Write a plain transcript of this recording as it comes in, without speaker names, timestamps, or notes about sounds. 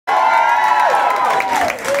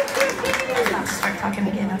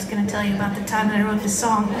talking again. I was going to tell you about the time that I wrote this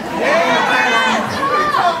song. I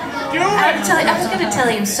was going to tell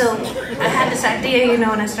you. So I had this idea, you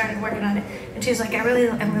know, and I started working on it. And she was like, I'm really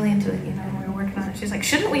into it, you know, and we were working on it. She was like,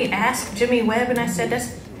 shouldn't we ask Jimmy Webb? And I said,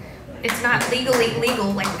 it's not legally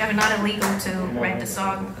legal, like, I mean, not illegal to write the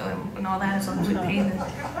song and all that, as long as we pay the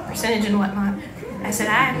percentage and whatnot. I said,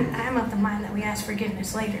 I'm of the mind that we ask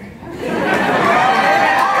forgiveness later. And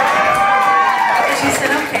she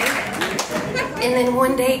said, okay. And then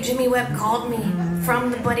one day, Jimmy Webb called me from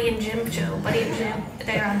the Buddy and Jim show. Buddy and Jim,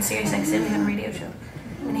 they're on Sirius XM, they have a radio show.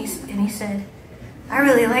 And he said, I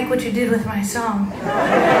really like what you did with my song. And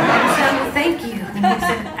I said, well, thank you. And he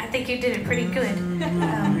said, I think you did it pretty good.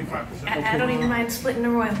 I don't even mind splitting the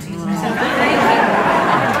royalties. And I said, oh, thank you.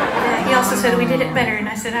 And, he also said, we did it better. And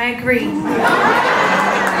I said, I agree. And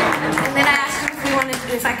then I asked him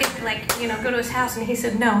if I could, like, you know, go to his house, and he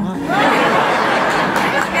said no.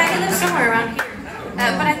 Yeah, he lives somewhere around here.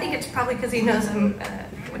 But I think it's probably because he knows I'm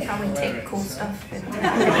would probably take cool stuff and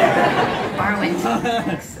borrow it.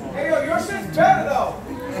 Hey, yo, your shit's better though.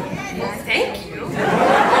 Thank you.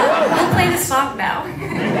 We'll play the song now.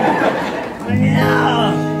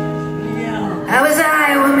 I was a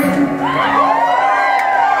highwoman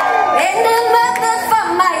and a mother for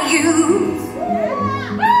my youth.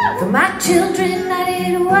 For my children, I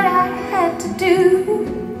did what I had to do.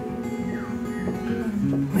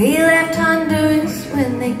 We left Honduras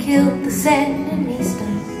when they killed the Sandinista.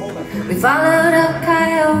 We followed a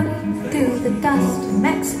coyote through the dust of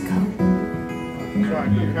Mexico.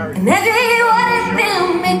 And every one of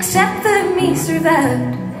them except for me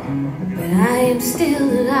survived, but I am still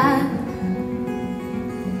alive.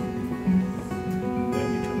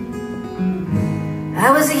 I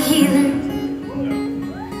was a healer,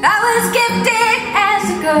 I was gifted as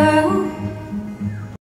a girl.